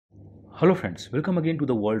Hello friends, welcome again to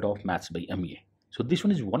the world of Maths by Amiya. So this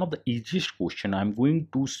one is one of the easiest question I'm going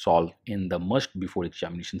to solve in the must before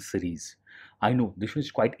examination series. I know this one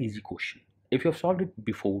is quite easy question. If you have solved it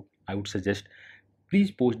before, I would suggest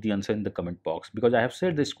please post the answer in the comment box because I have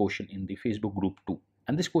shared this question in the Facebook group too.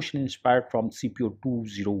 And this question is inspired from CPO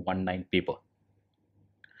 2019 paper.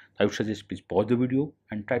 I would suggest please pause the video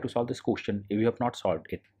and try to solve this question if you have not solved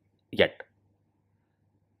it yet.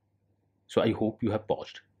 So I hope you have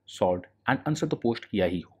paused, solved and answered the post kiya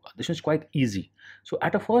hi hoga. This is quite easy. So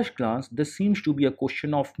at a first glance, this seems to be a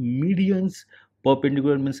question of medians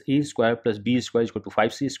perpendicular means a square plus b square is equal to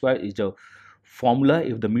 5c square is the formula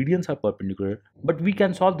if the medians are perpendicular. But we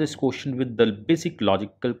can solve this question with the basic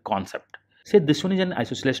logical concept. Say this one is an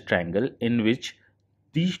isosceles triangle in which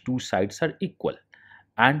these two sides are equal.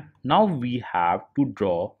 And now we have to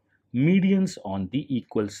draw medians on the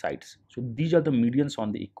equal sides. So these are the medians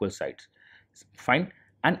on the equal sides. Fine,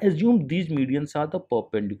 and assume these medians are the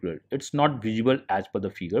perpendicular. It's not visible as per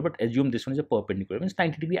the figure, but assume this one is a perpendicular, means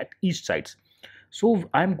 90 degree at each sides. So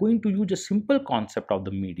I'm going to use a simple concept of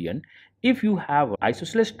the median. If you have an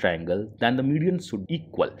isosceles triangle, then the median should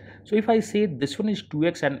equal. So if I say this one is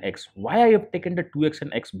 2x and x, why I have taken the 2x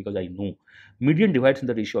and x? Because I know median divides in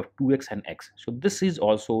the ratio of 2x and x. So this is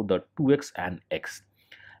also the 2x and x.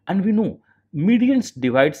 And we know medians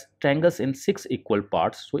divides triangles in 6 equal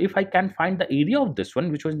parts. So if I can find the area of this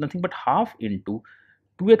one, which was nothing but half into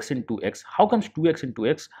 2x into x. How comes 2x into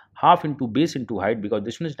x? Half into base into height, because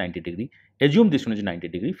this one is 90 degree. Assume this one is 90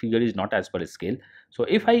 degree. Figure is not as per scale. So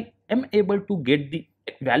if I am able to get the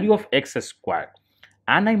value of x square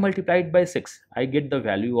and I multiply it by 6, I get the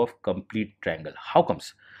value of complete triangle. How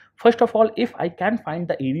comes? First of all, if I can find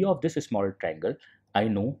the area of this small triangle, I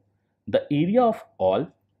know the area of all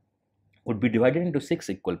would be divided into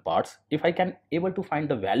 6 equal parts. If I can able to find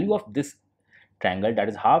the value of this triangle, that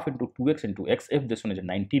is half into 2x into x, if this one is a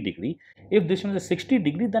 90 degree. If this one is a 60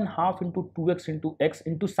 degree, then half into 2x into x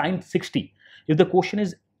into sine 60. If the question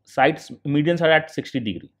is sides medians are at 60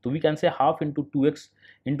 degree, so we can say half into 2x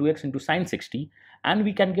into x into sine 60, and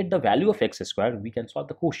we can get the value of x square. We can solve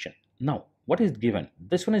the question. Now what is given?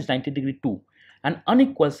 This one is 90 degree too. An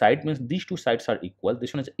unequal side means these two sides are equal.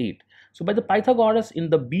 This one is 8. So by the Pythagoras in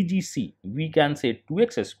the BGC, we can say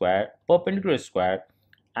 2x square perpendicular square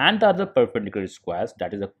and the other perpendicular squares,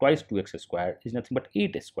 that is a twice 2x square, is nothing but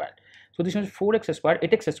 8 square. So this one is 4x square.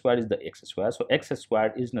 8x square is the x square. So x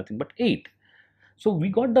square is nothing but 8. So we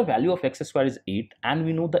got the value of x square is 8, and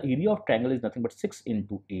we know the area of triangle is nothing but 6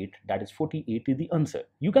 into 8, that is 48 is the answer.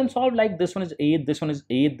 You can solve like this one is 8, this one is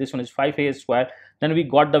 8, this one is 5a square, then we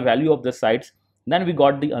got the value of the sides, then we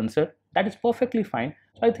got the answer. That is perfectly fine.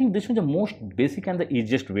 So I think this one is the most basic and the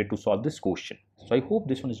easiest way to solve this question. So I hope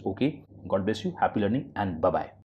this one is okay. God bless you. Happy learning and bye-bye.